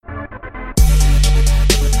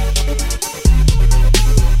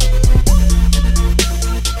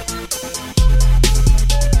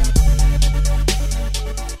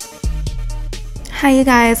Hi, you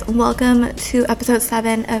guys. Welcome to episode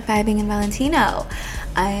 7 of Vibing in Valentino.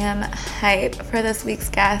 I am hype for this week's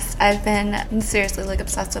guest. I've been seriously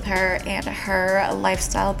obsessed with her and her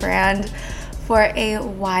lifestyle brand for a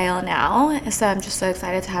while now. So I'm just so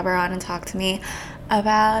excited to have her on and talk to me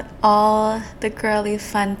about all the girly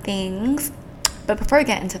fun things. But before we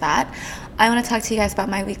get into that, I want to talk to you guys about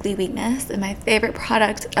my weekly weakness and my favorite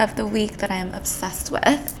product of the week that I am obsessed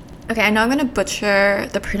with. Okay, I know I'm going to butcher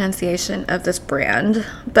the pronunciation of this brand,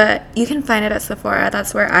 but you can find it at Sephora.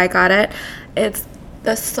 That's where I got it. It's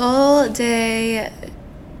the Sol de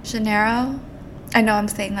Janeiro. I know I'm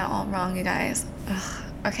saying that all wrong, you guys. Ugh.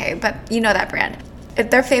 Okay, but you know that brand.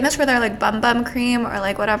 They're famous for their bum bum cream or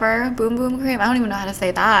whatever, boom boom cream. I don't even know how to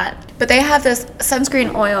say that. But they have this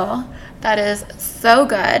sunscreen oil that is so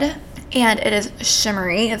good. And it is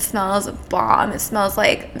shimmery. It smells bomb. It smells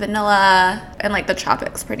like vanilla and the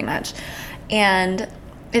tropics pretty much. And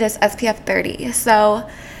it is SPF 30. So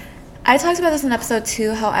I talked about this in episode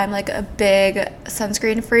 2, how I'm a big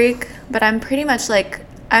sunscreen freak. But I'm pretty much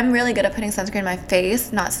I'm really good at putting sunscreen in my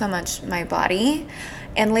face, not so much my body.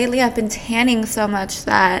 And lately I've been tanning so much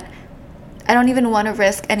that I don't even want to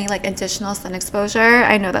risk any additional sun exposure.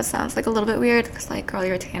 I know that sounds a little bit weird because girl,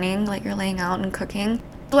 you're tanning, you're laying out and cooking.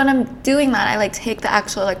 When I'm doing that, I take the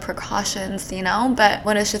actual precautions, but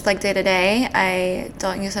when it's just day to day, I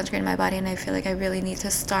don't use sunscreen in my body and I feel I really need to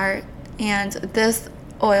start. And this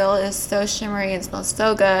oil is so shimmery and smells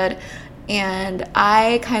so good, and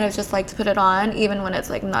I kind of just like to put it on even when it's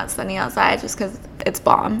not sunny outside, just because it's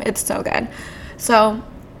bomb. It's so good. So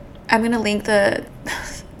I'm gonna link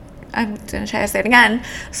I'm gonna try to say it again,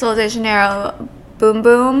 Sol de Janeiro Boom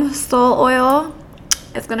Boom Sol Oil.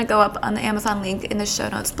 It's going to go up on the Amazon link in the show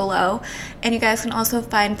notes below. And you guys can also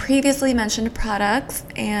find previously mentioned products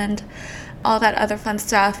and all that other fun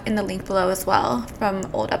stuff in the link below as well from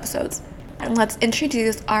old episodes. And let's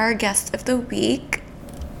introduce our guest of the week.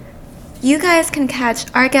 You guys can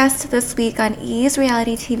catch our guest this week on E's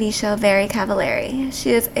reality TV show, Very Cavallari. She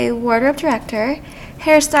is a wardrobe director,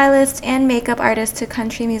 hairstylist, and makeup artist to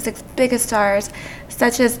country music's biggest stars,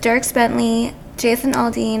 such as Dierks Bentley, Jason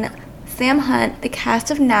Aldean, Sam Hunt, the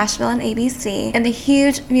cast of Nashville and ABC, and the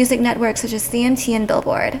huge music networks such as CMT and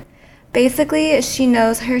Billboard. Basically, she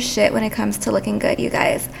knows her shit when it comes to looking good, you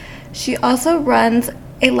guys. She also runs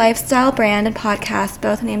a lifestyle brand and podcast,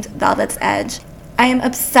 both named Velvet's Edge. I am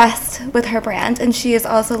obsessed with her brand, and she is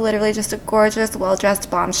also literally just a gorgeous,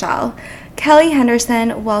 well-dressed bombshell. Kelly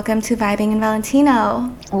Henderson, welcome to Vibing in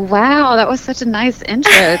Valentino. Wow, that was such a nice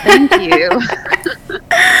intro. Thank you.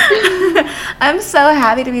 I'm so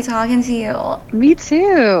happy to be talking to you. Me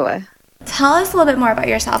too. Tell us a little bit more about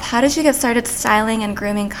yourself. How did you get started styling and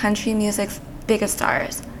grooming country music's biggest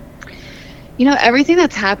stars? Everything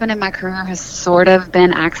that's happened in my career has sort of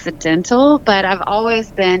been accidental, but I've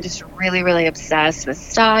always been just really, really obsessed with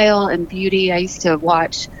style and beauty. I used to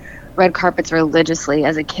watch red carpets religiously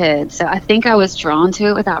as a kid, so I think I was drawn to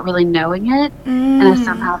it without really knowing it, and I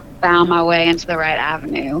somehow found my way into the right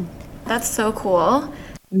avenue. That's so cool.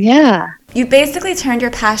 Yeah. You basically turned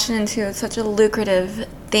your passion into such a lucrative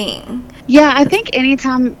thing. Yeah, I think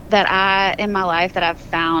anytime in my life that I've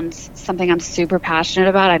found something I'm super passionate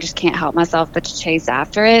about, I just can't help myself but to chase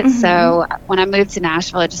after it. Mm-hmm. So when I moved to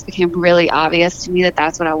Nashville, it just became really obvious to me that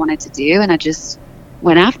that's what I wanted to do, and I just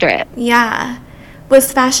went after it. Yeah.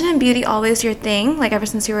 Was fashion and beauty always your thing, ever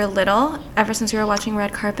since you were little, ever since you were watching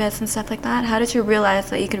red carpets and stuff like that? How did you realize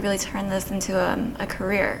that you could really turn this into a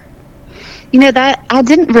career? That I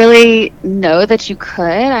didn't really know that you could.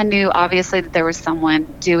 I knew obviously that there was someone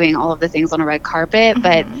doing all of the things on a red carpet, mm-hmm.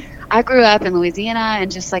 but I grew up in Louisiana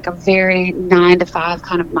and just a very 9-to-5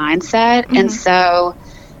 kind of mindset. Mm-hmm. And so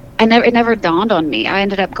it never dawned on me. I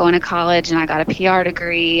ended up going to college and I got a PR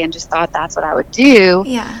degree and just thought that's what I would do.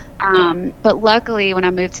 Yeah. But luckily when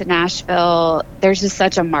I moved to Nashville, there's just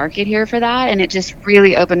such a market here for that. And it just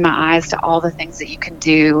really opened my eyes to all the things that you can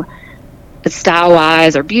do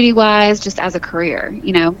style-wise or beauty-wise, just as a career,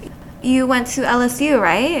 You went to LSU,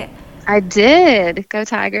 right? I did. Go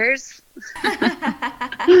Tigers.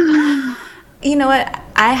 You know what?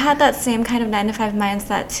 I had that same kind of 9-to-5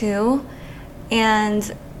 mindset, too.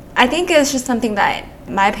 And I think it's just something that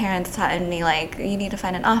my parents taught me, you need to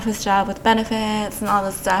find an office job with benefits and all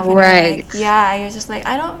this stuff. And right. You're just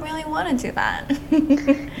I don't really want to do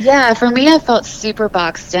that. Yeah, for me, I felt super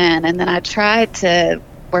boxed in. And then I tried to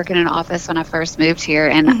work in an office when I first moved here,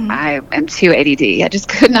 and mm-hmm. I am too ADD. I just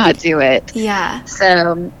could not do it. Yeah.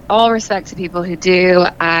 So all respect to people who do.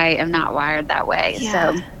 I am not wired that way.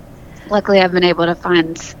 Yeah. So luckily I've been able to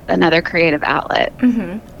find another creative outlet.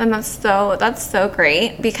 And that's so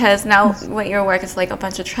great, because now what your work is like a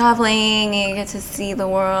bunch of traveling and you get to see the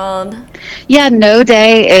world. Yeah, no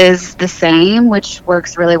day is the same, which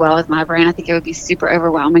works really well with my brand. I think it would be super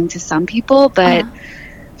overwhelming to some people, but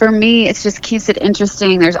for me, it just keeps it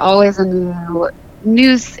interesting. There's always a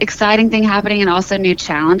new exciting thing happening, and also new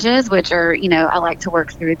challenges, which are, I like to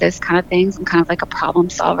work through those kind of things. I'm kind of like a problem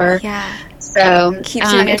solver. Yeah. So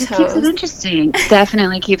keeps you on your it toes. Keeps it interesting.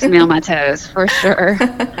 Definitely keeps me on my toes, for sure.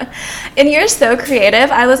 And you're so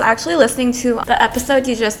creative. I was actually listening to the episode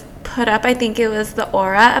you just put up. I think it was the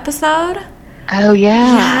Aura episode. Oh,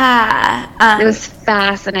 yeah. Yeah. It was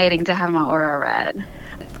fascinating to have my aura read.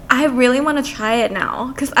 I really want to try it now,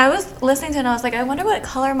 because I was listening to it and I was like, I wonder what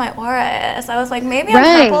color my aura is. I was like, maybe I'm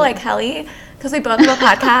purple like Kelly, because we both have a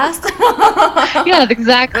podcast. Yeah,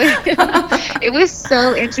 exactly. It was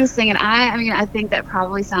so interesting. And I think that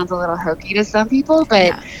probably sounds a little hokey to some people,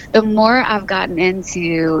 but the more I've gotten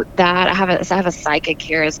into that, I have a psychic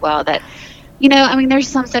here as well that, there's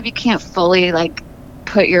some stuff you can't fully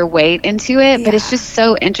put your weight into it, but it's just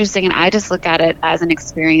so interesting, and I just look at it as an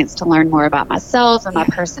experience to learn more about myself and my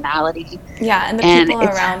personality. Yeah, and the people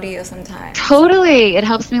around you sometimes. Totally. It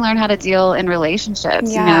helps me learn how to deal in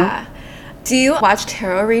relationships, Do you watch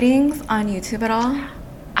tarot readings on YouTube at all?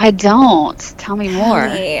 I don't. Tell me more.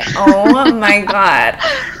 Oh my God.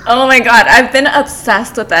 Oh my God. I've been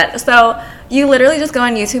obsessed with it. So you literally just go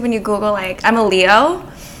on YouTube and you Google I'm a Leo.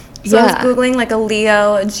 So I was Googling a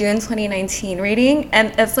Leo June 2019 reading,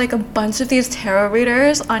 and it's a bunch of these tarot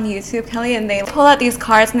readers on YouTube, Kelly, and they pull out these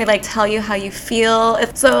cards and they tell you how you feel.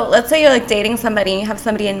 So let's say you're dating somebody and you have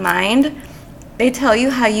somebody in mind. They tell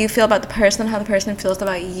you how you feel about the person, how the person feels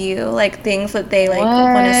about you, things that they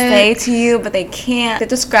want to say to you, but they can't. They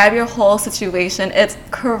describe your whole situation. It's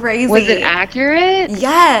crazy. Was it accurate?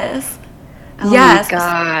 Yes. Oh yes. My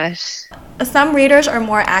gosh. Some readers are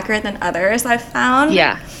more accurate than others, I've found.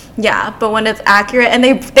 Yeah. Yeah, but when it's accurate, and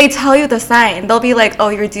they tell you the sign, they'll be like, oh,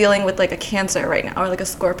 you're dealing with a Cancer right now, or a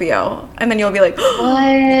Scorpio, and then you'll be like,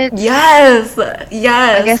 what? Yes. I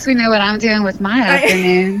guess we know what I'm doing with my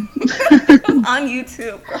afternoon. On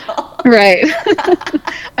YouTube, girl. Right.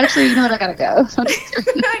 Actually, you know what? I gotta go.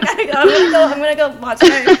 I gotta go. I'm gonna go watch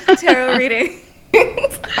my tarot reading.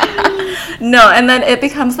 No, and then it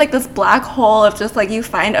becomes this black hole of just you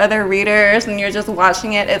find other readers and you're just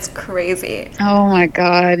watching it. It's crazy. Oh my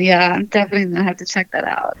God. Yeah, I'm definitely gonna have to check that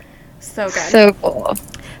out. So good. So cool.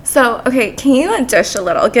 So, okay, can you dish a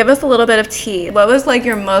little? Give us a little bit of tea. What was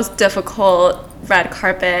your most difficult red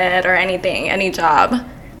carpet or anything, any job?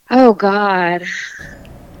 Oh God.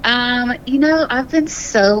 I've been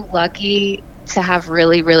so lucky to have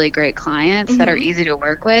really, really great clients that are easy to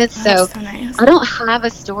work with. So nice. I don't have a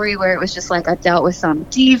story where it was just I dealt with some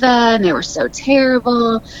diva and they were so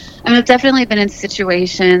terrible. And I've definitely been in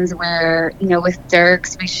situations where, with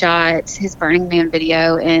Dirks, we shot his Burning Man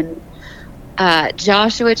video in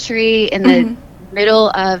Joshua Tree in the middle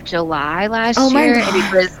of July last year. And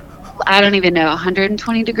it was, I don't even know,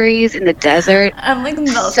 120 degrees in the desert. I'm melting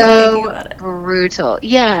so about it. Brutal.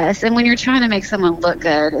 Yes, and when you're trying to make someone look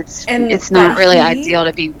good, it's not really ideal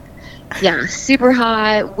to be, super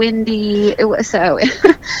hot, windy. So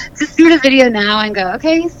to see the video now and go,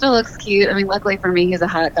 okay, he still looks cute. I mean, luckily for me, he's a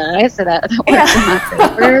hot guy, so that works in my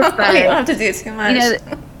favor. But you don't have to do too much.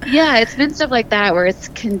 It's been stuff like that where it's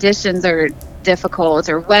conditions are difficult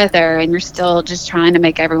or weather, and you're still just trying to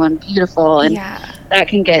make everyone beautiful, and that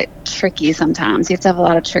can get tricky sometimes. You have to have a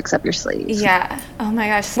lot of tricks up your sleeves. Oh my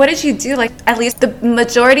gosh. What did you do? At least the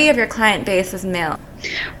majority of your client base is male.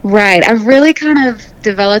 Right. I've really kind of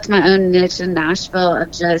developed my own niche in Nashville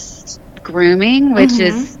of just grooming, which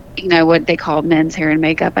is what they call men's hair and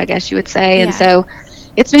makeup, I guess you would say. And so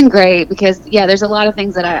it's been great because there's a lot of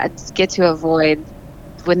things that I get to avoid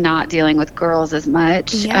with not dealing with girls as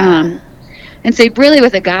much. And so really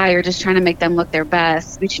with a guy, you're just trying to make them look their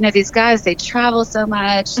best. But these guys, they travel so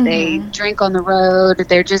much, they drink on the road,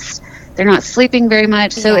 they're not sleeping very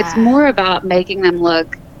much. So it's more about making them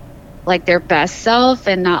look like their best self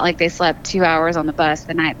and not like they slept 2 hours on the bus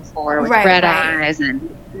the night before with red eyes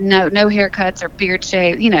and no haircuts or beard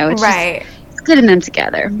shape. It's just getting them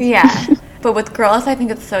together. Yeah. But with girls, I think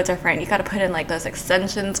it's so different. You got to put in those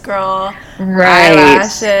extensions, girl. Right.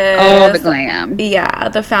 Eyelashes. All the glam. Yeah.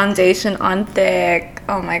 The foundation on thick.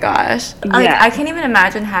 Oh my gosh. Yeah. I can't even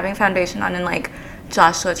imagine having foundation on in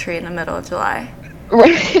Joshua Tree in the middle of July.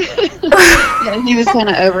 Right. He was kind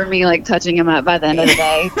of over me, touching him up by the end of the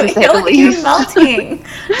day, to say the least. You're melting.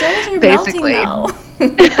 You're Basically.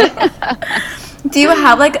 melting now. Do you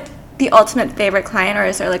have the ultimate favorite client, or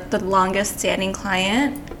is there the longest standing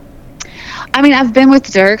client? I mean, I've been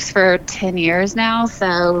with Dirks for 10 years now,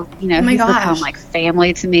 so, Oh my he's become gosh. like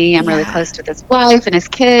family to me. I'm really Yeah. close with his wife and his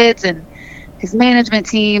kids and his management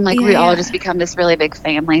team. Like, Yeah, we all yeah. just become this really big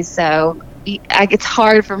family. So it's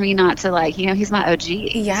hard for me not to, like, he's my OG.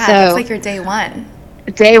 Yeah, that's So like your day one.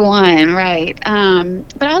 day one, right.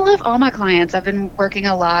 But I love all my clients. I've been working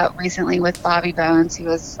a lot recently with Bobby Bones, who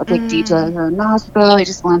is a big DJ here in Nashville. He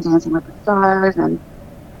just won Dancing with the Stars, and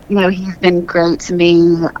he's been great to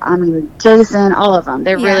me. I mean, Jason, all of them.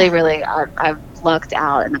 They're Yeah. really, really, I've lucked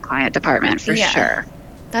out in the client department for Yeah. sure.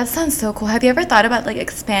 That sounds so cool. Have you ever thought about like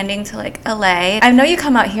expanding to like LA? I know you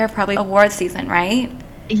come out here probably award season, right?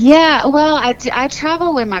 Yeah, well, I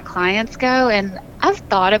travel when my clients go, and I've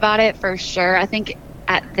thought about it for sure. I think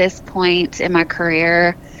at this point in my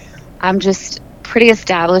career, I'm just pretty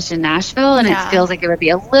established in Nashville, and Yeah. it feels like it would be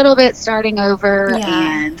a little bit starting over.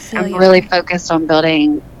 Yeah, And feel I'm you. really focused on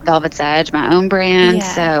building Velvet's Edge, my own brand. Yeah.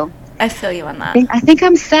 So I feel you on that. I think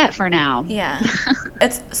I'm set for now. Yeah.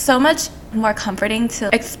 It's so much more comforting to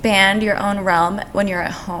expand your own realm when you're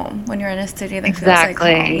at home, when you're in a studio that feels like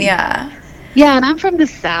Exactly. home. Yeah. Yeah, and I'm from the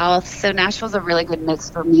South, so Nashville's a really good mix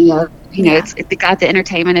for me. Of Yeah. it's got the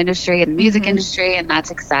entertainment industry and the music Mhm. industry, and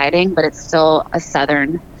that's exciting. But it's still a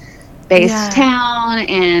Southern-based Yeah. town,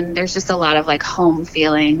 and there's just a lot of like home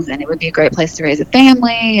feelings, and it would be a great place to raise a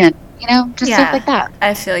family, and just stuff like that.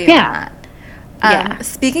 I feel you Yeah. on that. Yeah.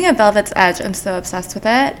 Speaking of Velvet's Edge, I'm so obsessed with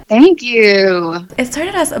it. Thank you. It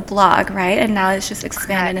started as a blog, right? And now it's just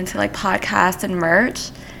expanded into like podcasts and merch.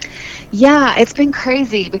 Yeah, it's been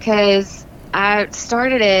crazy because I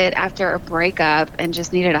started it after a breakup and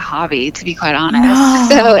just needed a hobby, to be quite honest. No.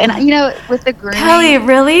 So, and with the grooming, Kelly,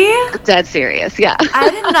 really? dead serious. Yeah. I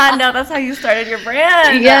did not know that's how you started your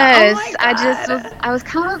brand. Yes, Oh my I was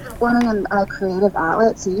kind of wanting a creative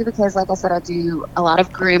outlet too, because like I said, I do a lot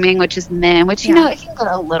of grooming, which is men, which Yeah. it can get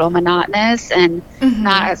a little monotonous and Mhm.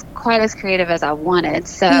 not quite as creative as I wanted.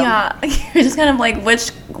 So Yeah, you're just kind of like,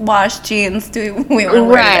 which wash jeans do we want to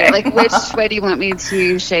wear right, today? like which way do you want me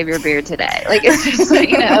to shave your beard today? Like it's just like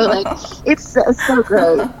it's so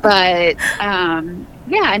great, but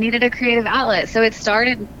yeah, I needed a creative outlet, so it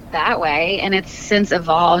started that way, and it's since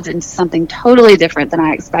evolved into something totally different than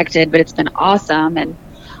I expected. But it's been awesome, and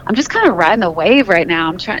I'm just kind of riding the wave right now.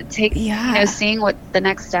 I'm trying to take, Yeah. seeing what the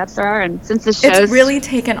next steps are, and since the show's It's really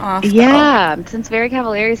taken off. Though. yeah, since Very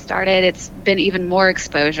Cavalieri started, it's been even more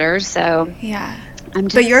exposure. So Yeah. I'm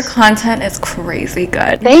just But your content is crazy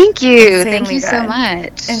good. thank you, Insanely thank you so good.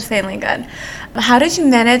 much. Insanely good. How did you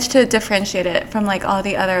manage to differentiate it from like all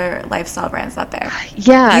the other lifestyle brands out there?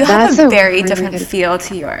 Yeah, You that's have a very really different good- feel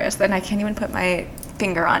to yours, and I can't even put my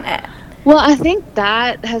finger on it. Well, I think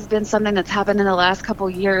that has been something that's happened in the last couple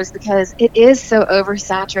years because it is so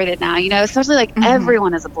oversaturated now, especially like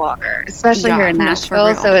everyone is a blogger, especially Yeah, here in no, for Nashville.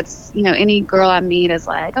 real. So it's, any girl I meet is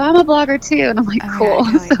like, oh, I'm a blogger too. And I'm like, cool.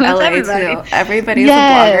 Okay, So it's LA everybody. too. Everybody's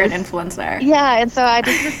Yes. a blogger and influencer. Yeah. And so I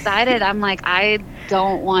just decided, I'm like, I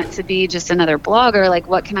don't want to be just another blogger. Like,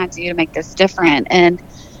 what can I do to make this different? And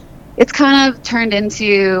it's kind of turned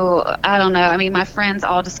into, I don't know. I mean, my friends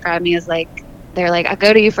all describe me as like, they're like, I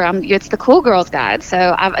go to you for, it's the cool girls guide.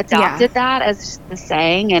 So I've adopted that as just the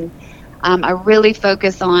saying. And I really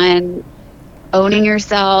focus on owning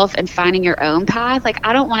yourself and finding your own path. Like,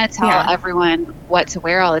 I don't want to tell everyone what to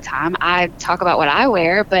wear all the time. I talk about what I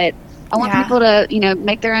wear, but I want people to,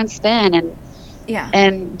 make their own spin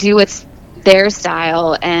and do what's their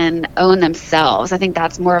style and own themselves. I think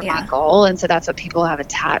that's more of my goal, and so that's what people have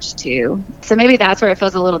attached to. So maybe that's where it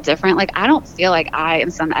feels a little different. Like, I don't feel like I am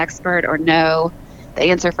some expert or know the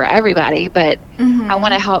answer for everybody, but I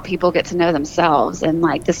want to help people get to know themselves and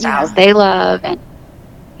like the styles they love and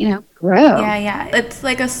grow. Yeah. It's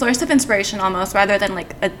like a source of inspiration almost, rather than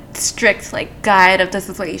like a strict like guide of this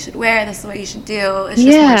is what you should wear, this is what you should do. It's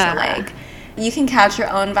just more so like you can catch your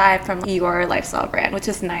own vibe from your lifestyle brand, which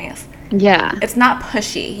is nice. Yeah. It's not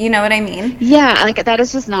pushy, you know what I mean? Yeah, like that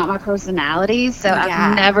is just not my personality. So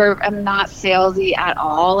I'm not salesy at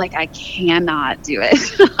all. Like, I cannot do it.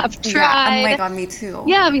 I've tried. Oh my God, me too.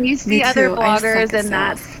 Yeah, I mean, you see other too. bloggers, and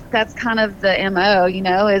that's kind of the MO,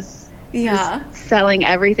 is selling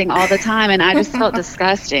everything all the time, and I just felt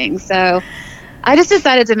disgusting. So I just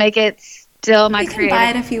decided to make it still my creative. You can buy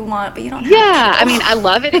it if you want, but you don't have to. I mean, I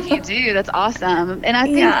love it if you do. That's awesome. And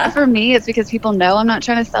I think for me, it's because people know I'm not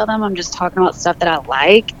trying to sell them. I'm just talking about stuff that I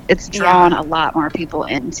like. It's drawn a lot more people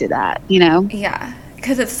into that, Yeah,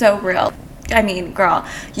 because it's so real. I mean, girl,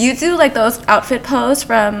 you do like those outfit posts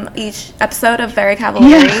from each episode of Very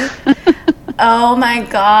Cavalieri. Oh my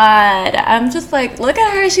God. I'm just like, look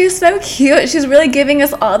at her. She's so cute. She's really giving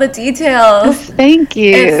us all the details. Thank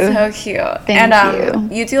you. It's so cute.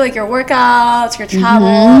 Thank you. You do like your workouts, your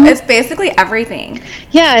travel. It's basically everything.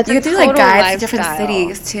 Yeah, it's you do like guides to different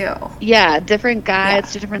cities too. Yeah, different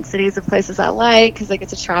guides to different cities of places I like because I get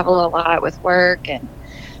to travel a lot with work. And,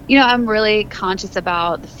 I'm really conscious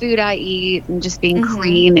about the food I eat and just being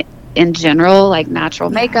clean in general, like natural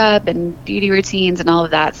makeup and beauty routines and all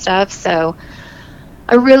of that stuff. So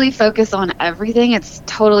I really focus on everything. It's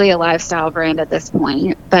totally a lifestyle brand at this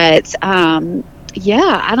point. But I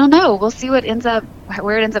don't know. We'll see where it ends up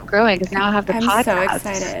growing because now I have the podcast. I'm so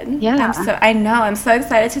excited. Yeah. I'm so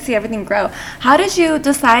excited to see everything grow. How did you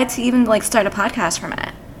decide to even start a podcast from it?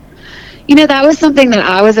 That was something that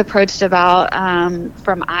I was approached about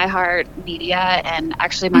from iHeartMedia, and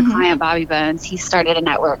actually my client Bobby Bones, he started a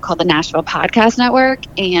network called the Nashville Podcast Network,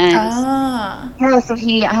 and so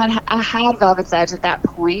I had Velvet's Edge at that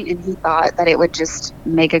point, and he thought that it would just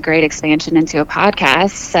make a great expansion into a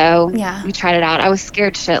podcast. So we tried it out. I was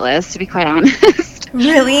scared shitless, to be quite honest.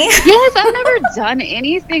 Really? Yes, I've never done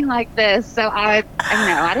anything like this. So I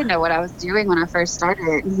didn't know what I was doing when I first started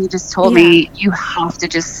it. And he just told me, you have to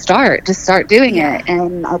just start doing it.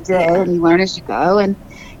 And I did, and you learn as you go. And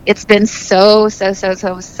it's been so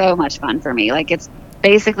much fun for me. Like, it's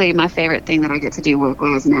basically my favorite thing that I get to do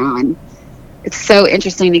work-wise now. And it's so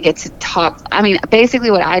interesting to get to talk. I mean,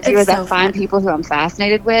 basically what I do is I find people who I'm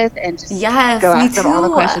fascinated with and just go ask them all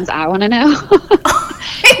the questions I want to know.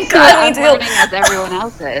 God, me too. Learning as everyone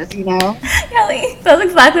else is, Kelly, that's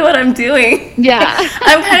exactly what I'm doing. Yeah.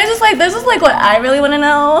 I'm kind of just like, this is like what I really want to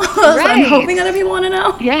know. So I'm hoping other people want to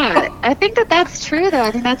know. Yeah. I think that's true, though.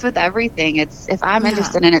 I think that's with everything. It's if I'm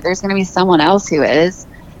interested in it, there's going to be someone else who is.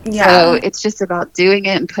 Yeah. So it's just about doing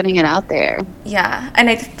it and putting it out there. Yeah. And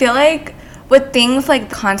I feel like with things like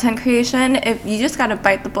content creation, if you just got to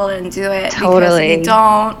bite the bullet and do it. Totally. Because if you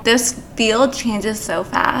don't, this field changes so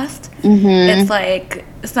fast. It's like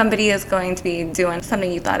somebody is going to be doing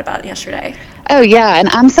something you thought about yesterday. Oh, yeah. And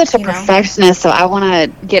I'm such a perfectionist, so I want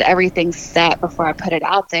to get everything set before I put it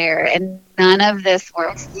out there. And none of this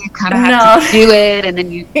works. You kind of have to do it, and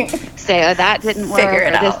then you say, oh, that didn't work,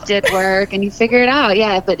 or this did work, and you figure it out.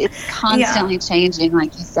 Yeah, but it's constantly changing,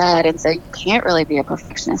 like you said, and so you can't really be a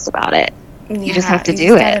perfectionist about it. You just have to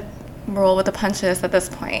do it. Roll with the punches at this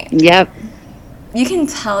point. Yep. You can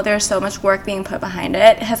tell there's so much work being put behind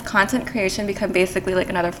it. Has content creation become basically like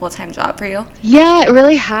another full-time job for you? Yeah, it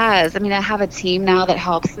really has. I mean, I have a team now that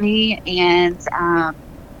helps me, and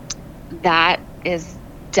that is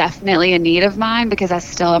definitely a need of mine because I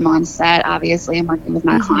still am on set. Obviously, I'm working with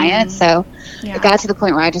my clients, so it got to the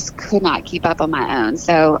point where I just could not keep up on my own.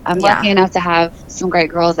 So I'm lucky enough to have some great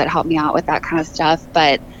girls that help me out with that kind of stuff,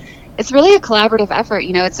 but it's really a collaborative effort.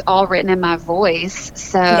 It's all written in my voice,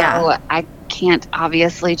 so I can't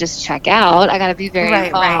obviously just check out. I got to be very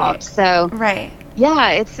involved. So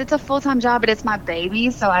it's a full-time job, but it's my baby,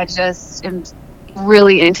 so I just am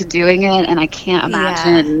really into doing it, and I can't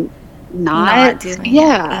imagine not doing it.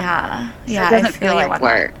 Yeah, it doesn't feel like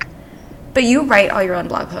work. But you write all your own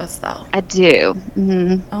blog posts, though. I do.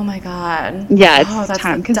 Mm-hmm. Oh my God. Yeah, that's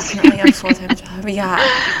definitely a full-time job.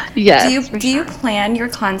 Yeah. Yes. Do you plan your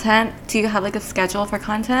content? Do you have like a schedule for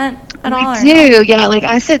content at all? I do. Yeah. Like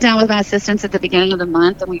I sit down with my assistants at the beginning of the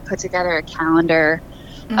month, and we put together a calendar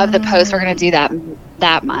of the posts we're going to do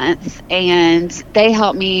that month, and they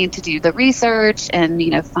help me to do the research and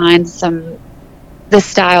find the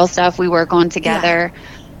style stuff we work on together,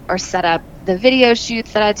 or set up the video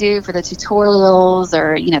shoots that I do for the tutorials,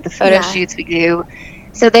 or the photo shoots we do.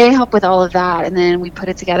 So they help with all of that, and then we put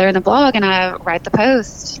it together in the blog, and I write the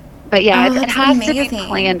post. But it has to be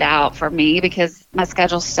planned out for me because my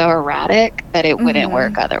schedule's so erratic that it wouldn't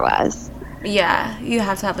work otherwise. Yeah, you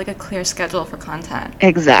have to have like a clear schedule for content.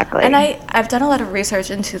 Exactly. And I've done a lot of research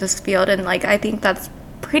into this field, and like I think that's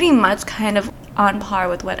pretty much kind of on par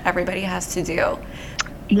with what everybody has to do.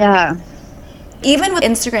 Yeah. Even with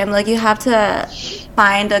Instagram, like you have to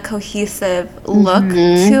find a cohesive look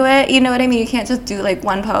to it. You know what I mean? You can't just do like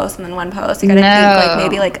one post and then one post. You gotta think like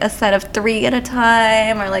maybe like a set of 3 at a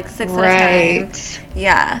time, or like 6 at a time.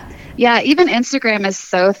 Yeah. Yeah, even Instagram is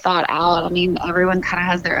so thought out. I mean, everyone kind of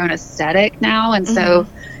has their own aesthetic now, and so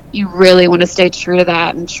you really want to stay true to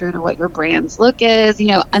that and true to what your brand's look is.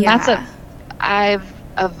 And I've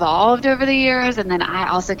evolved over the years, and then I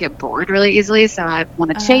also get bored really easily, so I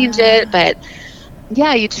want to change it. But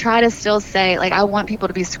yeah, you try to still say, like, I want people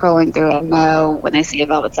to be scrolling through and know when they see a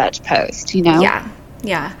Velvet's Edge post,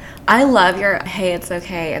 Yeah. I love your Hey It's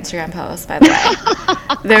Okay Instagram posts, by the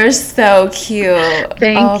way. They're so cute.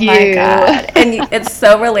 Thank you. Oh my God. And it's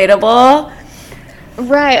so relatable.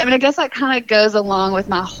 Right. I mean, I guess that kind of goes along with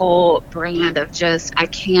my whole brand of just, I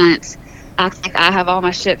can't act like I have all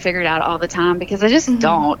my shit figured out all the time, because I just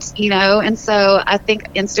don't, you know? And so I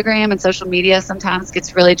think Instagram and social media sometimes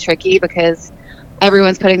gets really tricky because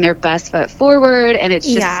everyone's putting their best foot forward. And it's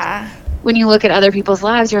just, when you look at other people's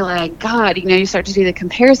lives, you're like, God, you know, you start to do the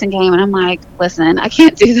comparison game. And I'm like, listen, I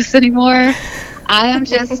can't do this anymore. I am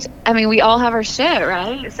just, I mean, we all have our shit,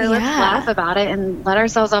 right? So let's laugh about it and let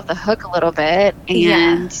ourselves off the hook a little bit.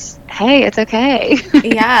 And hey, it's okay.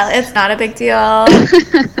 It's not a big deal.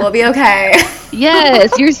 We'll be okay.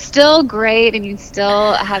 Yes, you're still great and you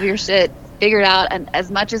still have your shit figured out, and as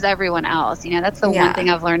much as everyone else. You know, that's the one thing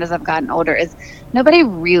I've learned as I've gotten older is nobody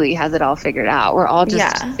really has it all figured out. We're all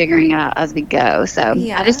just figuring it out as we go. So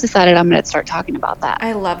I just decided I'm going to start talking about that.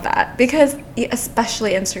 I love that, because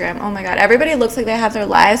especially Instagram, oh my God, everybody looks like they have their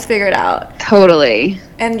lives figured out. Totally.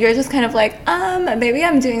 And you're just kind of like, maybe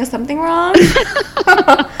I'm doing something wrong.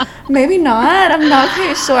 Maybe not. I'm not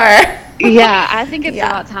quite sure. Yeah, I think it's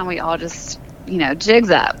about time we all just, you know,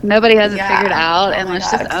 jigs up. Nobody has it figured out, and let's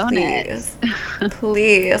just own it.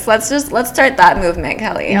 Please. Let's start that movement,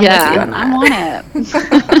 Kelly. I'm with you on that.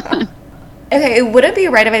 I'm on it. Okay, would it be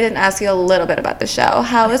right if I didn't ask you a little bit about the show?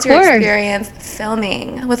 How was your experience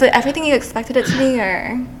filming? Was it everything you expected it to be,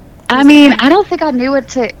 or? I mean, I don't think I knew what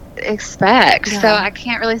to expect, so I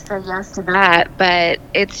can't really say yes to that. But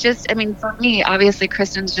it's just, I mean, for me, obviously,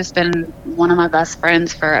 Kristen's just been one of my best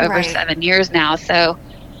friends for over 7 years now. So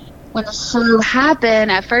when the show happened,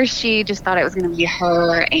 at first she just thought it was going to be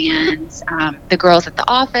her and the girls at the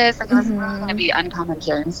office. Like, it was really going to be Uncommon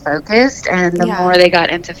Jones focused. And the more they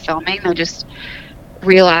got into filming, they just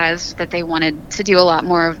realized that they wanted to do a lot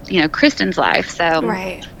more of, you know, Kristen's life. So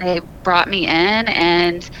they brought me in,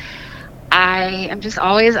 and I am just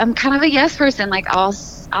always, I'm kind of a yes person. Like,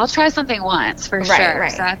 I'll try something once for sure.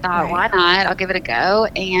 So I thought, why not? I'll give it a go.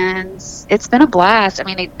 And it's been a blast. I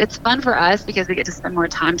mean, it's fun for us because we get to spend more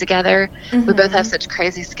time together. We both have such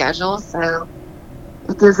crazy schedules. So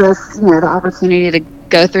it gives us, you know, the opportunity to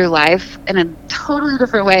go through life in a totally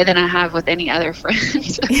different way than I have with any other friend.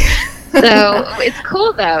 So it's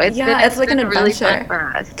cool though. It's like an adventure. Really fun for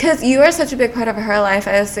us. Because you are such a big part of her life.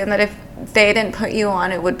 I assume that if they didn't put you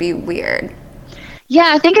on, it would be weird.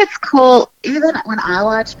 Yeah, I think it's cool. Even when I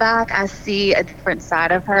watch back, I see a different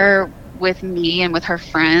side of her with me and with her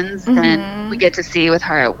friends than we get to see with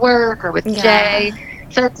her at work or with Jay.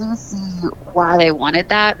 So I do see why they wanted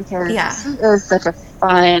that, because she is such a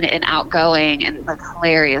fun and outgoing and like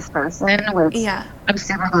hilarious person. Which I'm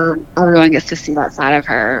super glad everyone gets to see that side of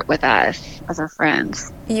her with us as our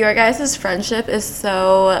friends. Your guys' friendship is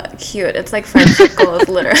so cute. It's like friendship goals,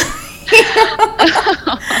 literally.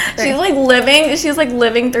 She's like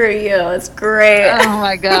living through you. It's great. Oh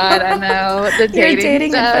my God, I know. The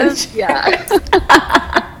dating stuff.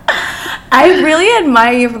 Yeah. I really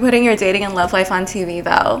admire you for putting your dating and love life on TV,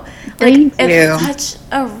 though. Like, Thank you. It's such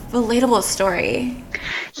a relatable story.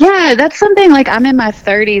 Yeah, that's something, like, I'm in my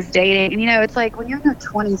 30s dating, and, you know, it's like when you're in your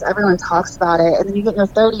 20s, everyone talks about it, and then you get in your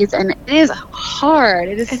 30s, and it is hard.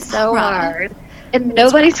 It's so hard. And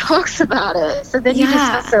nobody talks about it. So then you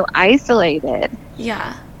just feel so isolated.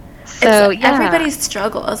 Yeah. So, everybody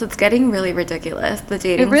struggles. It's getting really ridiculous, the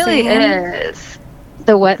dating scene. It really is.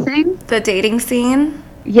 The what thing? The dating scene.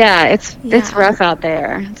 Yeah, it's rough out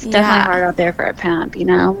there. It's definitely hard out there for a pimp, you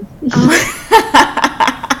know?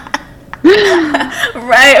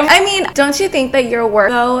 Right. I mean, don't you think that your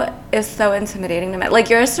work, though, is so intimidating to me?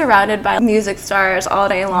 Like, you're surrounded by music stars all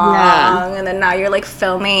day long, and then now you're, like,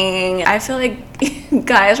 filming. I feel like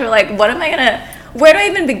guys are like, where do I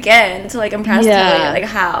even begin to, like, impress you? Like,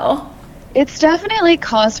 how? It's definitely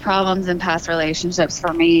caused problems in past relationships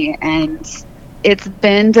for me, and it's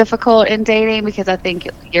been difficult in dating because I think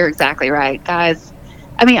you're exactly right. Guys,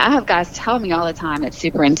 I mean, I have guys tell me all the time it's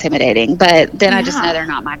super intimidating, but then I just know they're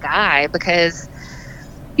not my guy because,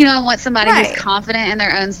 you know, I want somebody who's confident in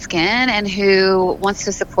their own skin and who wants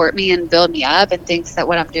to support me and build me up and thinks that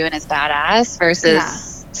what I'm doing is badass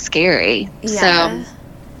versus scary. So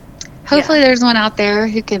hopefully there's one out there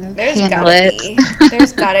who can handle it.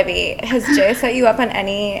 There's gotta be. Has Jay set you up on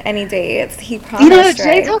any dates? He promised, you know,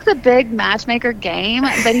 Jay talks a big matchmaker game,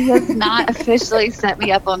 but he has not officially set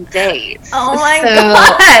me up on dates. Oh my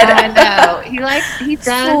God. I know. He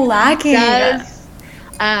does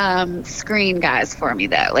screen guys for me,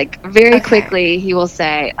 though. Like, very quickly he will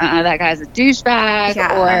say, that guy's a douchebag,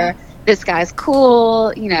 or this guy's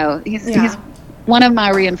cool. You know, he's one of my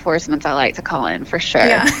reinforcements I like to call in, for sure.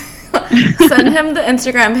 Yeah. Send him the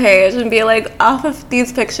Instagram page and be like, off of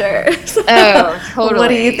these pictures. Oh, totally. What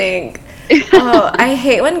do you think? Oh, I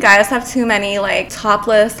hate when guys have too many like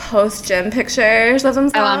topless post gym pictures of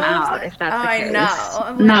themselves. Oh, I'm out if that's the case. I know.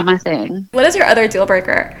 I'm Not my thing. What is your other deal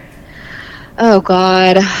breaker? Oh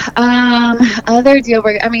God. Other deal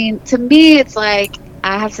breaker. I mean, to me, it's like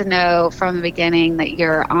I have to know from the beginning that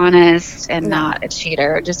you're honest and not a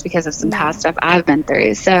cheater, just because of some past stuff I've been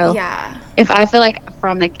through. So if I feel like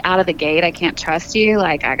out of the gate I can't trust you,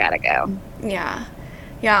 like I gotta go. Yeah.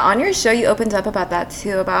 On your show you opened up about that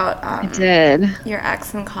too, about I did. Your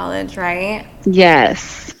ex in college, right?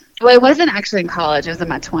 Yes. Well, it wasn't actually in college; it was in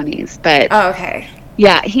my 20s. But oh, okay.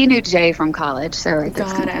 Yeah, he knew Jay from college, so it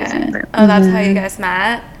gets confusing. Oh, that's how you guys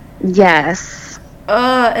met? Yes.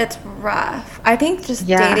 Oh, it's rough. I think just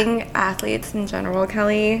dating athletes in general,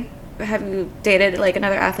 Kelly. Have you dated like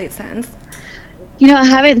another athlete since? You know, I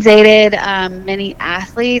haven't dated many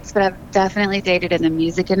athletes, but I've definitely dated in the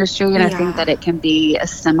music industry, and I think that it can be a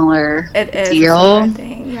similar deal. A similar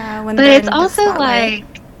thing. Yeah, but it's also like,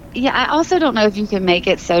 I also don't know if you can make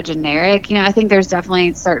it so generic. You know, I think there's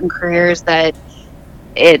definitely certain careers that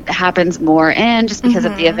it happens more in just because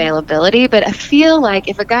of the availability. But I feel like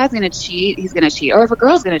if a guy's going to cheat, he's going to cheat. Or if a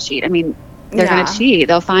girl's going to cheat, I mean, they're going to cheat.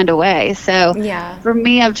 They'll find a way. So for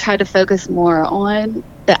me, I've tried to focus more on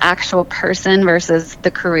the actual person versus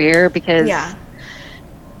the career, because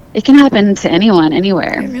it can happen to anyone,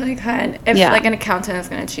 anywhere. It really could. If like an accountant is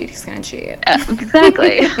going to cheat, he's going to cheat.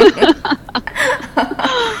 Exactly.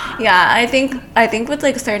 I think with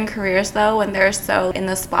like certain careers though, when they're so in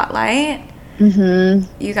the spotlight,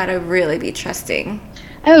 you got to really be trusting.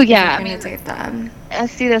 Oh yeah, I mean, date them. I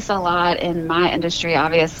see this a lot in my industry.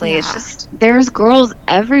 Obviously, it's just there's girls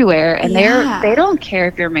everywhere, and they don't care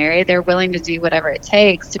if you're married. They're willing to do whatever it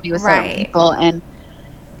takes to be with certain people, and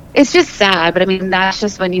it's just sad. But I mean, that's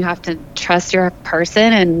just when you have to trust your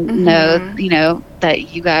person and know, you know,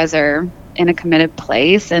 that you guys are in a committed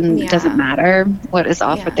place, and it doesn't matter what is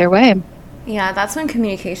offered their way. Yeah, that's when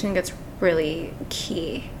communication gets really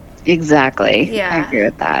key. Exactly. Yeah, I agree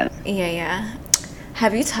with that. Yeah.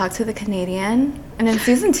 Have you talked to the Canadian? And in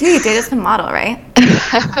season 2, you dated some model, right?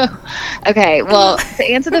 Okay, well, to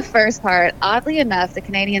answer the first part, oddly enough, the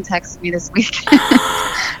Canadian texted me this weekend.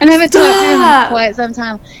 And I haven't talked to him in quite some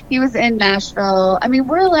time. He was in Nashville. I mean,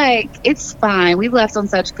 we're like, it's fine. We left on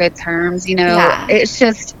such good terms, you know. It's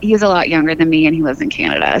just, he's a lot younger than me, and he lives in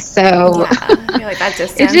Canada. So you're like, that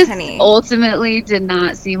distance, it just ultimately did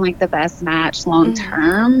not seem like the best match long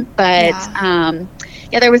term. But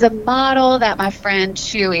there was a model that my friend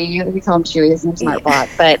Chewy, we call him Chewy, his name's Mark Block,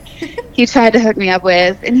 but he tried to hook me up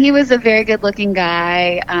with, and he was a very good looking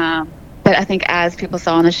guy, but I think as people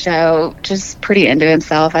saw on the show, just pretty into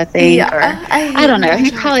himself, I think. I don't know,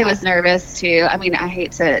 he probably was nervous too. I mean, I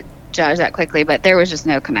hate to judge that quickly, but there was just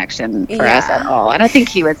no connection for us at all, and I think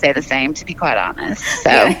he would say the same, to be quite honest.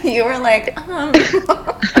 So you were like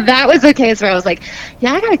that was the case where I was like,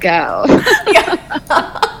 I gotta go.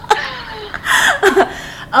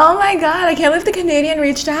 Oh my God, I can't believe the Canadian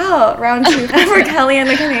reached out round 2 for Kelly and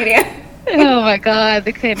the Canadian. Oh my God,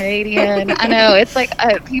 the Canadian. I know, it's like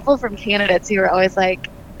people from Canada too are always like,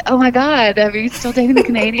 oh my God, are you still dating the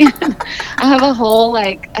Canadian? I have a whole,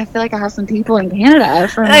 like, I feel like I have some people in Canada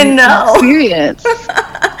from experience.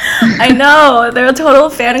 I know, there are total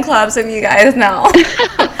fan clubs of you guys now.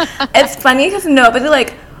 It's funny because nobody,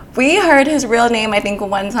 like, we heard his real name, I think,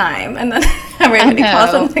 one time, and then everybody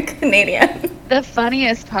calls him the Canadian. The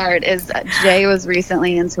funniest part is Jay was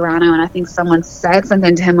recently in Toronto, and I think someone said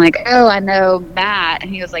something to him like, oh, I know Matt.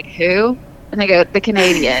 And he was like, who? And they go, the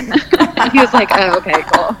Canadian. He was like, oh, okay,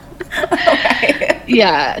 cool. Okay.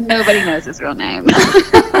 Yeah, nobody knows his real name. Do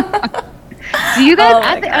you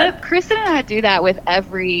guys, Kristen and I do that with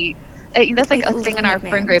every... that's like a thing in our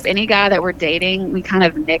friend group. Any guy that we're dating, we kind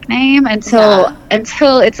of nickname until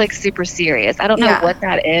it's like super serious. I don't know what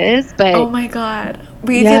that is, but oh my God,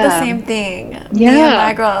 we do the same thing. Me and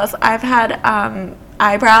my girls. I've had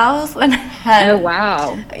eyebrows, and oh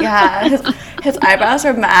wow, his eyebrows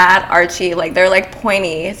are mad archy, like they're like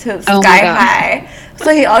pointy to sky high.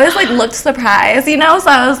 So he always like looked surprised, you know. So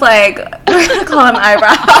I was like, we're gonna call him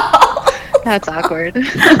Eyebrow. That's awkward.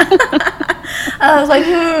 I was like,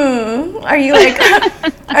 are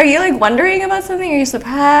you like wondering about something? Are you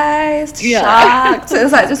surprised? Shocked? Is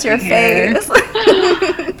that just your face?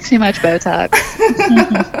 Too much Botox.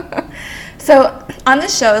 So on the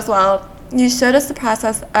show as well, you showed us the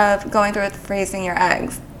process of going through with freezing your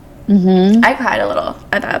eggs. I cried a little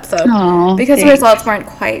at that episode because the results weren't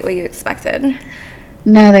quite what you expected.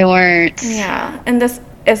 No, they weren't. Yeah, and this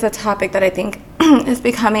is a topic that I think is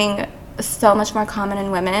becoming so much more common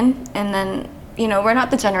in women, and then, you know, we're not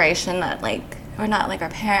the generation that like or not like our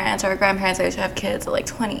parents or our grandparents that used to have kids at like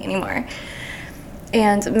 20 anymore.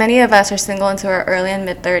 And many of us are single into our early and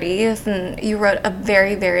mid-30s, and you wrote a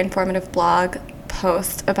very, very informative blog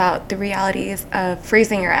post about the realities of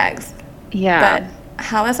freezing your eggs. Yeah. But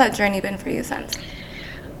how has that journey been for you since?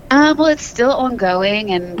 Well, it's still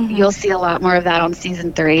ongoing, and you'll see a lot more of that on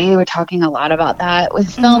season 3. We're talking a lot about that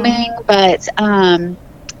with filming, but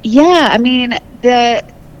yeah, I mean,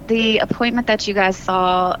 the appointment that you guys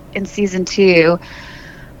saw in season 2,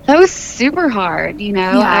 that was super hard, you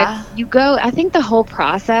know. Yeah. I think the whole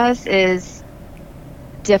process is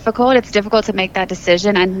difficult. It's difficult to make that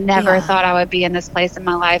decision. I never thought I would be in this place in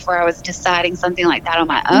my life where I was deciding something like that on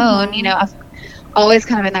my own. You know, I've always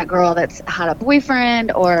kind of been that girl that's had a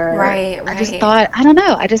boyfriend, or I just thought, I don't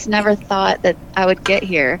know, I just never thought that I would get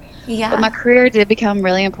here. But my career did become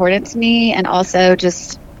really important to me, and also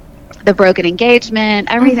just the broken engagement,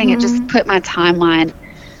 everything. It just put my timeline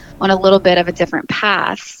on a little bit of a different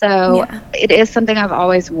path. So it is something I've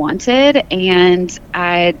always wanted, and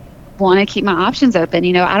I want to keep my options open.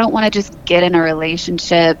 You know, I don't want to just get in a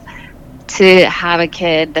relationship to have a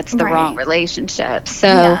kid that's the wrong relationship. So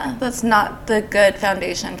that's not the good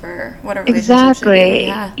foundation for what a relationship should be.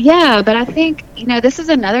 Yeah, but I think, you know, this is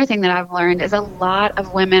another thing that I've learned is a lot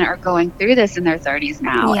of women are going through this in their 30s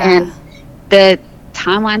now. And the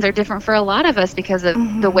timelines are different for a lot of us because of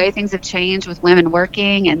the way things have changed with women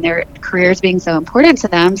working and their careers being so important to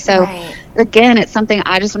them. So again, it's something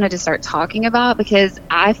I just wanted to start talking about because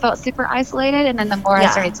I felt super isolated, and then the more I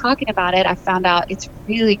started talking about it, I found out it's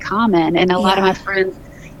really common, and a lot of my friends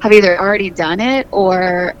have either already done it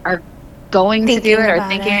or are going to do it or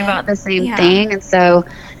thinking about the same thing. And so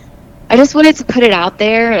I just wanted to put it out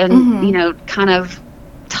there and you know, kind of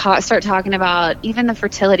start talking about even the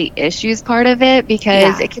fertility issues part of it,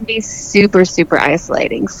 because it can be super, super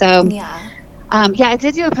isolating. So I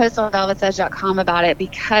did do a post on velvetsedge.com about it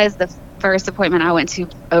because the first appointment I went to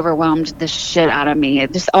overwhelmed the shit out of me.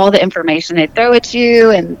 Just all the information they throw at you,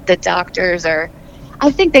 and the doctors I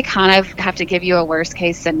think they kind of have to give you a worst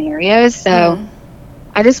case scenario. So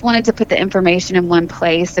I just wanted to put the information in one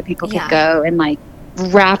place so people could go and like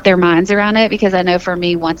wrap their minds around it, because I know for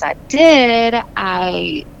me, once I did,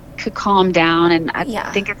 I could calm down, and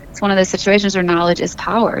I think it's one of those situations where knowledge is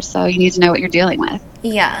power, so you need to know what you're dealing with.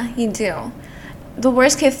 Yeah, you do. The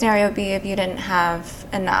worst case scenario would be if you didn't have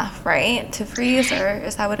enough, right, to freeze, or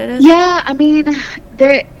is that what it is? Yeah, I mean,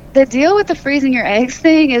 the deal with the freezing your eggs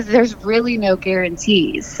thing is there's really no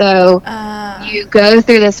guarantees. So you go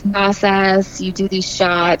through this process, you do these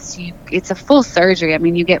shots, it's a full surgery. I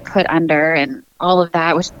mean, you get put under and all of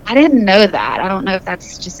that, which I didn't know that. I don't know if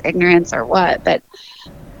that's just ignorance or what, but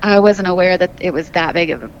I wasn't aware that it was that big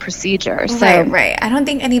of a procedure. So, right. I don't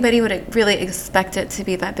think anybody would really expect it to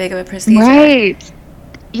be that big of a procedure. Right.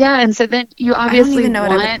 Yeah, and so then you obviously I don't even know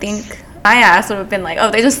what I would think. My ass would have been like, oh,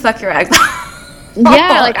 they just suck your eggs.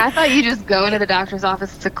 Yeah, like I thought you just go into the doctor's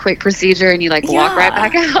office, it's a quick procedure, and you like walk right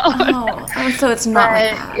back out. Oh, so it's not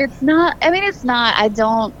like that. It's not, I mean, it's not,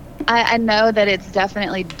 I know that it's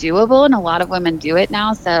definitely doable, and a lot of women do it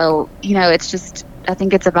now. So, you know, it's just, I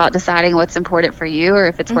think it's about deciding what's important for you or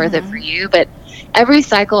if it's worth it for you. But every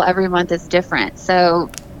cycle, every month is different.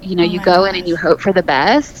 So, you know, you go in and you hope for the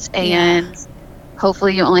best, and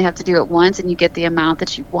hopefully you only have to do it once and you get the amount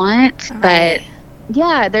that you want. But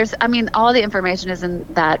yeah, all the information is in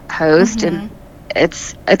that post, and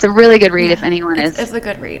it's a really good read if anyone is. It's a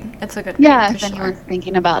good read. It's a good read. Yeah, if anyone's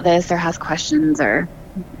thinking about this or has questions or,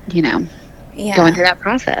 you know, going through that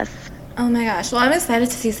process. Oh my gosh. Well, I'm excited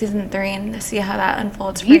to see season 3 and to see how that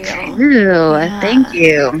unfolds for you. Me too. Yeah. Thank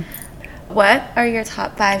you. What are your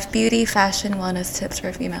top 5 beauty, fashion, wellness tips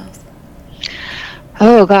for females?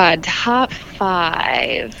 Oh God, top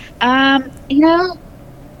 5. You know,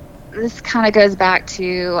 this kind of goes back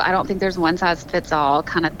to, I don't think there's one size fits all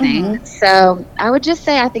kind of thing. So I would just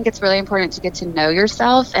say I think it's really important to get to know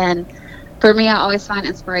yourself. And for me, I always find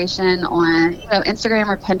inspiration on, you know, Instagram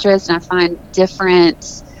or Pinterest, and I find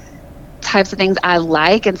different types of things I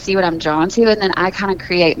like and see what I'm drawn to, and then I kind of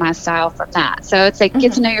create my style from that. So it's like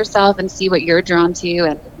get to know yourself and see what you're drawn to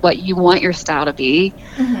and what you want your style to be.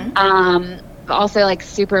 Also, like,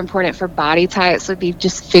 super important for body types would be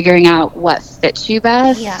just figuring out what fits you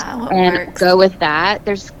best and works. Go with that.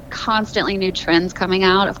 There's constantly new trends coming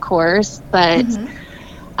out, of course, but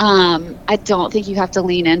I don't think you have to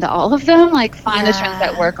lean into all of them. Like, find the trends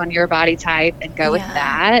that work on your body type and go with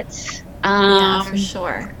that. For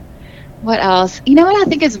sure. What else? You know what I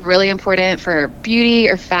think is really important for beauty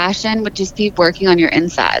or fashion would just be working on your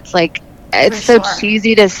insides. Like, it's so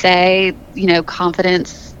cheesy to say, you know,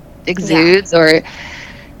 confidence exudes or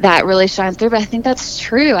that really shines through. But I think that's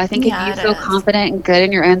true. I think if you feel confident and good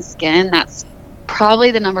in your own skin, that's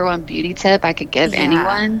probably the number one beauty tip I could give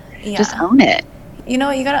anyone. Just own it. You know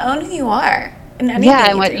what? You got to own who you are. And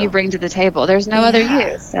what you bring to the table. There's no other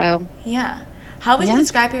you. So how would you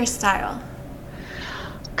describe your style?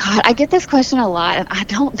 God, I get this question a lot, and I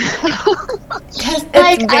don't know. Because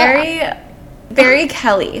it's very, very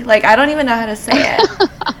Kelly. Like, I don't even know how to say it.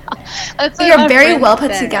 You're very well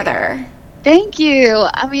put together. Thank you.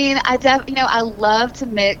 I mean, I love to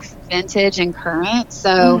mix vintage and current.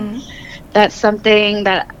 So that's something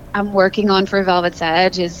that I'm working on for Velvet's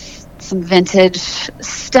Edge is some vintage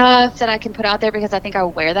stuff that I can put out there, because I think I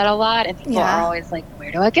wear that a lot, and people are always like,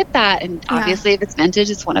 where do I get that? And obviously if it's vintage,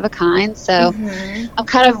 it's one of a kind. So I'm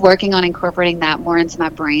kind of working on incorporating that more into my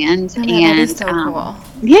brand. And that is so cool.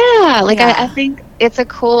 I think it's a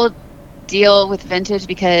cool deal with vintage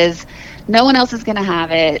because no one else is going to have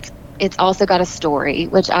it. It's also got a story,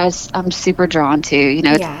 which I'm super drawn to.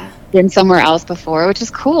 It's been somewhere else before, which is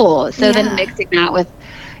cool. So then mixing that with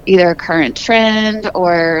either a current trend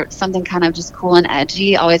or something kind of just cool and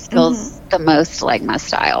edgy always feels the most like my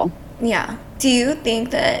style. Yeah. Do you think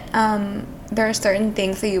that there are certain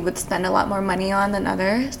things that you would spend a lot more money on than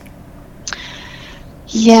others?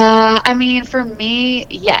 Yeah. I mean, for me,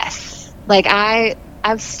 yes. Like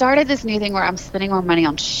I've started this new thing where I'm spending more money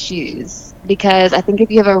on shoes, because I think if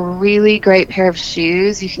you have a really great pair of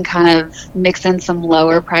shoes, you can kind of mix in some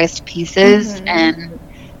lower priced pieces and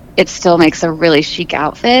it still makes a really chic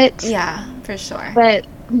outfit. Yeah, for sure. But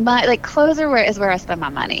my clothes is where I spend my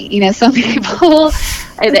money. Some people,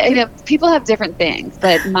 people have different things,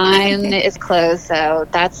 but mine is clothes. So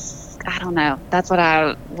I don't know. That's what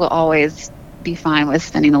I will always be fine with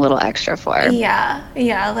spending a little extra for.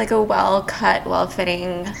 Yeah, like a well-cut,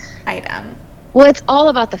 well-fitting item. Well, it's all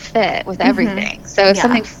about the fit with everything. So if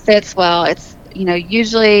something fits well, it's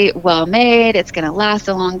usually well made. It's going to last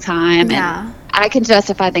a long time. And I can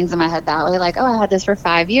justify things in my head that way, like, oh, I had this for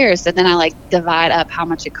 5 years. So then I divide up how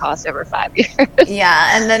much it costs over 5 years.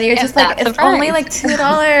 Yeah, and then you're just like, it's only like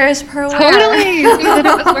 $2 per wear. Totally, then it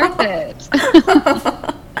was worth it.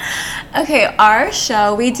 Okay, our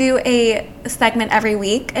show, we do a segment every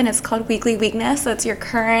week, and it's called Weekly Weakness. So it's your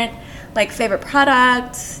current favorite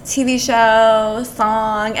product, TV show,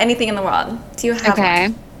 song, anything in the world. Do you have one?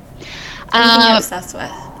 Anything you're obsessed with?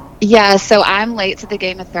 Yeah, so I'm late to the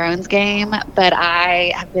Game of Thrones game, but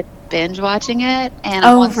I have been binge watching it, and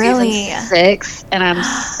I'm on season 6, and I'm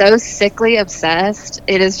so sickly obsessed.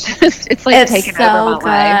 It is just, it's taken over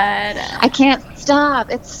my life. I can't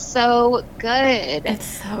stop. It's so good. It's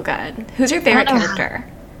so good. Who's your favorite character?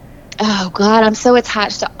 Oh, God, I'm so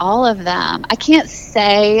attached to all of them. I can't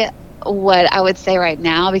say what I would say right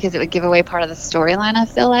now because it would give away part of the storyline, I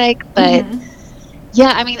feel like, but...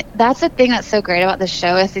 Yeah, I mean, that's the thing that's so great about the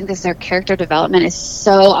show. I think their character development is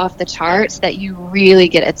so off the charts that you really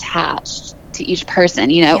get attached to each person,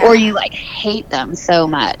 or you hate them so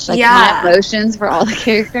much. My emotions for all the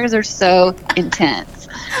characters are so intense,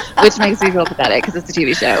 which makes me feel pathetic because it's a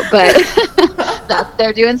TV show, but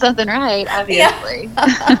they're doing something right, obviously.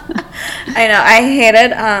 I know. I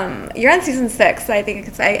hated, you're on season 6, so I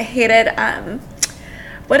think I hated,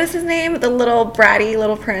 what is his name? The little bratty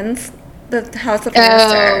little prince. The House of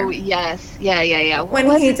Lannister. Oh, yes. Yeah.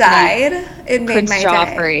 When he died, it made my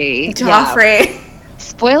Joffrey. day. Joffrey. Yeah.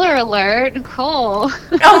 Spoiler alert, Nicole. Oh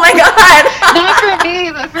my God. Not for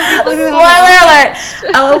me, but for people who Spoiler alert.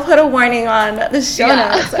 I will put a warning on the show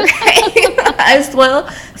notes, okay? I spoil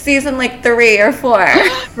season 3 or 4.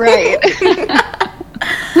 Right.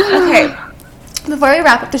 Okay. Before we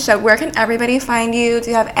wrap up the show, where can everybody find you? Do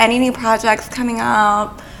you have any new projects coming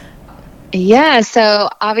up? Yeah, so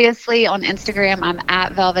obviously on Instagram, I'm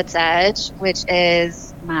at Velvet's Edge, which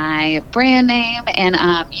is my brand name, and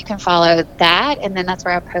you can follow that, and then that's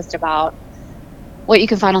where I post about what you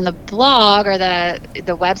can find on the blog or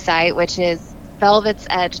the website, which is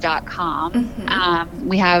velvetsedge.com.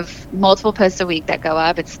 We have multiple posts a week that go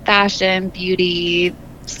up. It's fashion, beauty,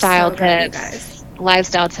 style tips,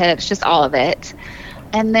 lifestyle tips, just all of it.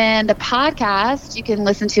 And then the podcast, you can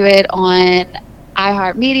listen to it on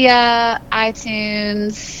iHeartMedia,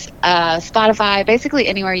 iTunes, Spotify, basically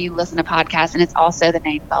anywhere you listen to podcasts, and it's also the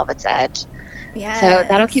name Velvet's Edge. Yeah. So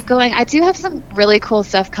that'll keep going. I do have some really cool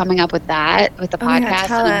stuff coming up with the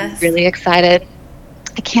podcast. I'm really excited.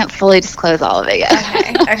 I can't fully disclose all of it yet.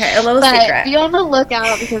 Okay, a little secret. Be on the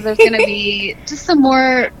lookout because there's going to be just some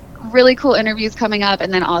more really cool interviews coming up,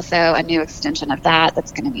 and then also a new extension of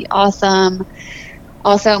that's going to be awesome.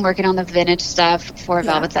 Also, I'm working on the vintage stuff for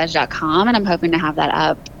velvetsedge.com, and I'm hoping to have that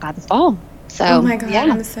up by the fall. So, oh my God,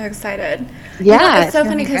 I'm so excited. Yeah, it's so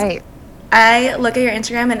funny because I look at your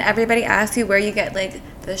Instagram and everybody asks you where you get like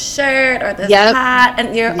the shirt or this hat,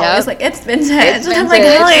 and you're always like, it's vintage. It's vintage. I'm like,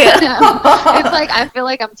 hell It's like, I feel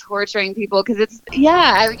like I'm torturing people because it's,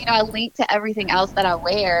 I link to everything else that I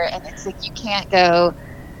wear, and it's like you can't go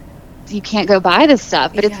buy this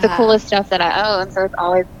stuff, but it's the coolest stuff that I own, so it's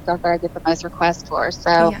always stuff that I get the most requests for.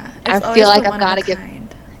 So I feel like I've got to give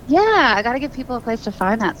I got to give people a place to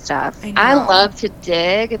find that stuff. I love to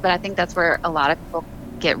dig, but I think that's where a lot of people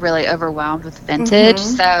get really overwhelmed with vintage.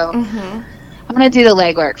 So I'm gonna do the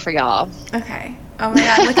legwork for y'all. Okay. Oh my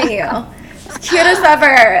God, look at you. Cute as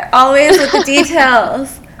ever. Always with the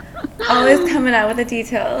details. Always coming out with the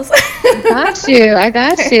details. I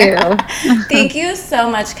got you. Thank you so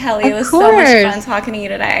much, Kelly. It was so much fun talking to you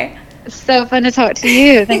today. So fun to talk to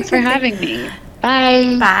you. Thanks for having me.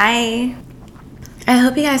 Bye. Bye. I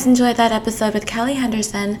hope you guys enjoyed that episode with Kelly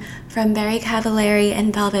Henderson from Very Cavallari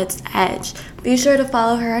and Velvet's Edge. Be sure to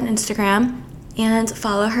follow her on Instagram and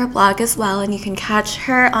follow her blog as well, and you can catch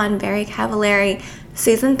her on Very Cavallari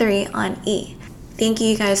Season 3 on E! Thank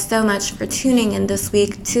you guys so much for tuning in this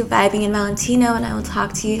week to Vibing in Valentino, and I will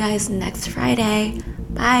talk to you guys next Friday.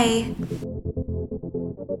 Bye.